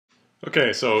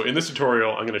Okay, so in this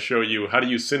tutorial, I'm going to show you how to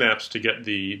use Synapse to get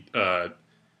the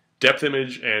depth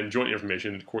image and joint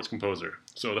information in Quartz Composer.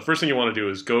 So the first thing you want to do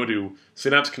is go to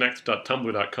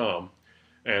synapseconnect.tumblr.com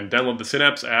and download the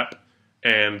Synapse app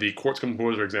and the Quartz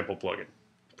Composer example plugin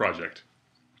project.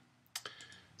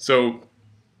 So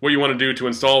what you want to do to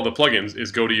install the plugins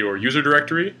is go to your user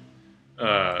directory,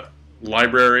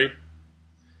 library,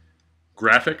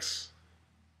 graphics,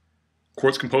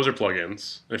 Quartz Composer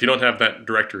plugins. And if you don't have that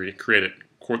directory, create it,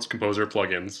 Quartz Composer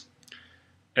plugins,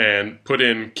 and put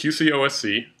in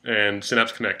QCOSC and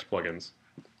Synapse Connect plugins.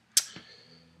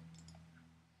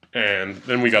 And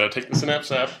then we got to take the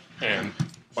Synapse app and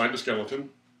find a skeleton.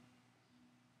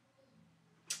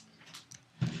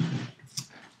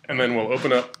 And then we'll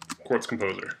open up Quartz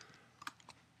Composer.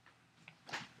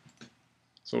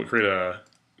 So we'll create a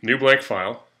new blank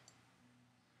file.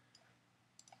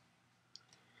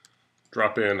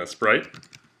 Drop in a sprite.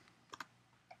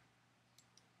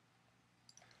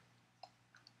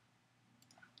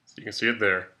 So you can see it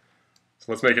there. So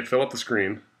let's make it fill up the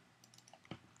screen.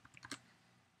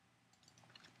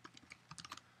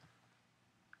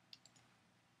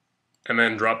 And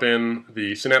then drop in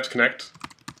the Synapse Connect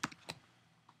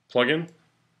plugin.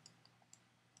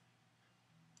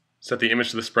 Set the image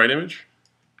to the sprite image.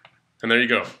 And there you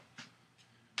go.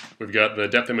 We've got the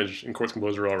depth image in Quartz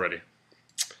Composer already.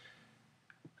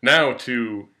 Now,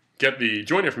 to get the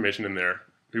joint information in there,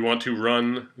 we want to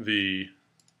run the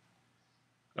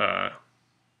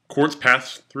Quartz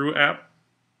pass-through app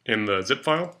in the zip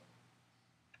file.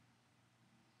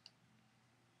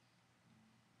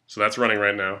 So that's running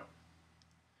right now.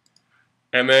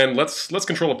 And then let's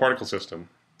control a particle system.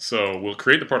 So we'll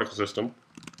create the particle system.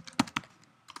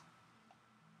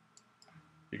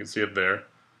 You can see it there.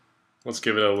 Let's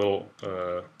give it a little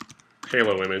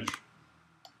halo image.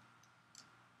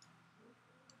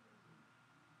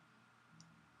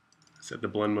 Set the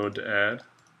blend mode to add.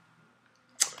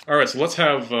 Alright, so let's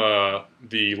have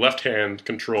the left hand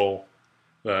control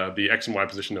the X and Y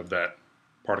position of that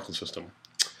particle system.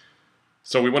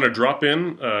 So we want to drop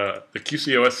in the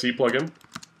QCOSC plugin.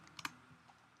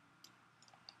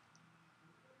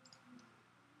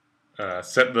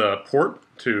 Set the port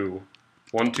to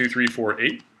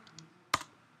 12348.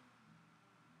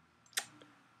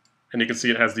 And you can see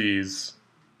it has these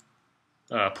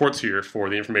ports here for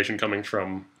the information coming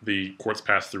from the Quartz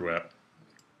pass-through app.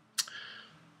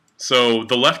 So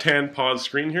the left-hand pause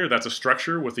screen here, that's a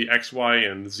structure with the X, Y,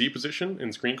 and Z position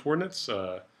in screen coordinates.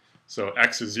 So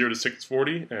X is 0 to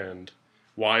 640 and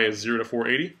Y is 0 to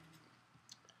 480.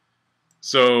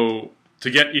 So to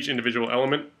get each individual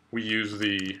element, we use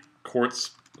the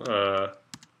Quartz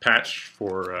patch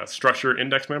for structure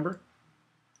index member.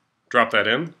 Drop that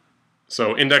in.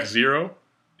 So index 0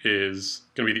 is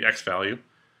going to be the X value.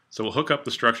 So we'll hook up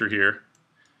the structure here.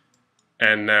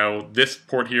 And now this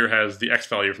port here has the X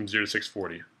value from 0 to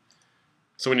 640.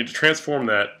 So we need to transform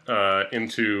that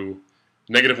into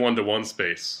 -1 to 1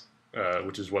 space,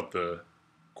 which is what the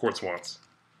Quartz wants.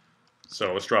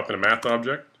 So let's drop in a math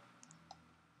object.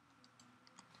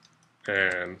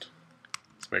 And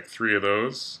let's make 3 of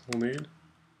those we'll need.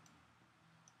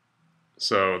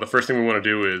 So the first thing we want to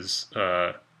do is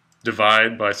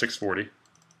divide by 640.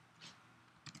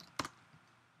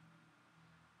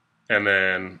 And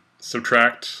then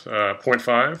subtract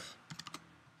 0.5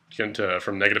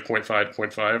 from -0.5 to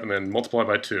 0.5, and then multiply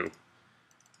by 2.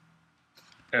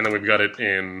 And then we've got it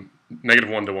in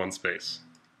 -1 to 1 space.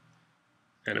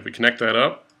 And if we connect that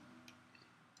up,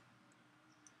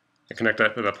 and connect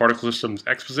that to the particle system's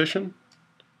X position,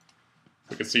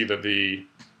 we can see that the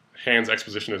hand's X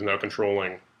position is now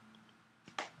controlling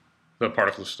the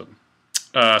particle system.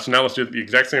 So now let's do the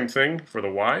exact same thing for the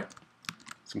Y.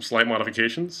 Some slight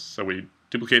modifications. So we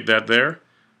duplicate that there,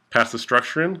 pass the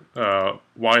structure in.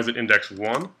 Y is at index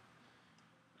 1.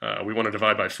 We want to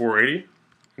divide by 480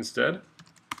 instead.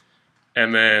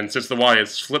 And then since the Y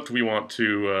is flipped, we want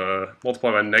to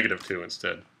multiply by -2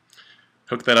 instead.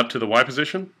 Hook that up to the Y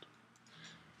position.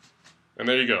 And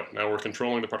there you go. Now we're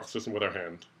controlling the particle system with our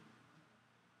hand.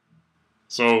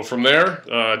 So from there,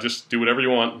 just do whatever you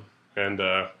want and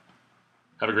have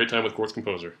a great time with Quartz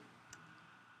Composer.